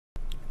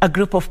A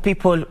group of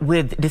people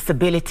with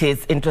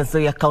disabilities in Trans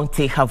Nzoia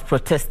County have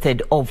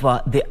protested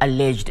over the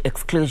alleged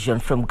exclusion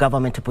from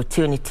government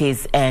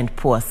opportunities and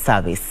poor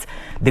service.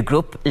 The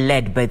group,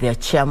 led by their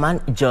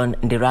chairman, John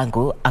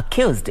Ndirangu,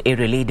 accused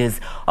area leaders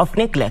of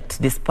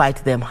neglect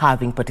despite them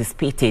having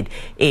participated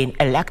in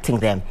electing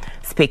them.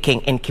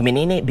 Speaking in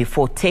Kiminini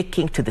before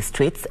taking to the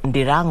streets,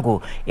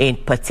 Ndirangu in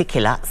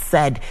particular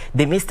said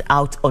they missed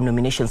out on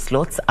nomination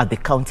slots at the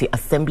county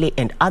assembly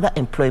and other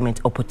employment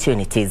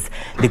opportunities.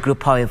 The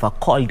group, however,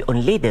 called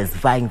on leaders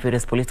vying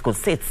various political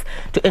seats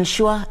to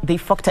ensure they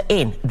factor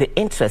in the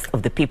interests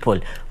of the people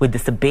with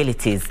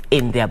disabilities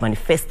in their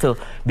manifesto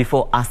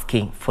before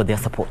asking for their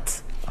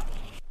support.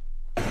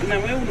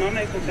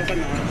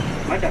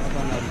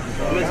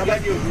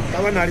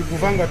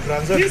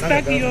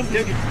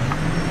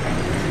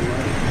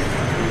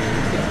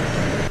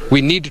 We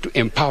need to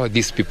empower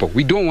these people.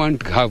 We don't want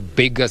to have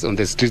beggars on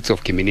the streets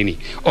of Kiminini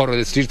or on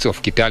the streets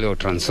of Kitale or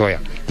Trans Nzoia,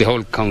 the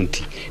whole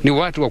county. Ni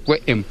watu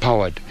wakuwe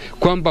empowered.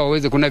 Kwamba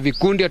waweze, kuna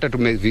vikundi hata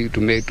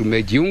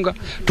tumejiunga,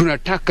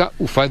 tunataka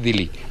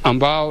ufadhili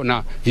ambao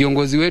na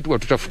viongozi wetu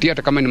watutafutia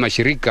hata kama ni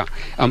mashirika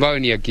ambao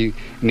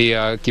ni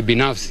ya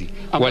kibinafsi.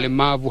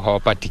 Walemavu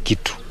hawapati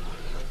kitu.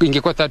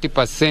 Ingekuwa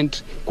 30%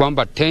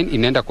 kwamba 10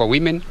 inaenda kwa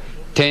women,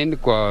 10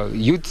 kwa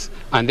youths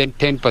and then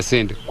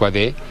 10% kwa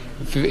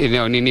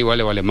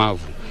wale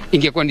walemavu.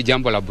 Ingekuwa ni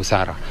jambo la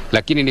busara,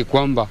 lakini ni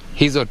kwamba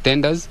hizo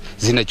tenders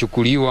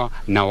zinachukuliwa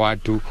na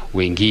watu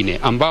wengine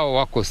ambao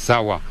wako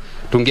sawa.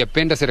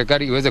 Tungependa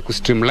serikali iweze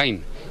kustreamline,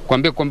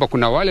 kuambia kwamba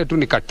kuna wale tu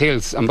ni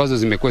cartels ambazo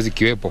zimekuwa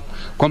zikiwepo,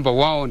 kwamba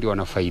wao ndio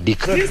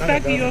wanafaidika.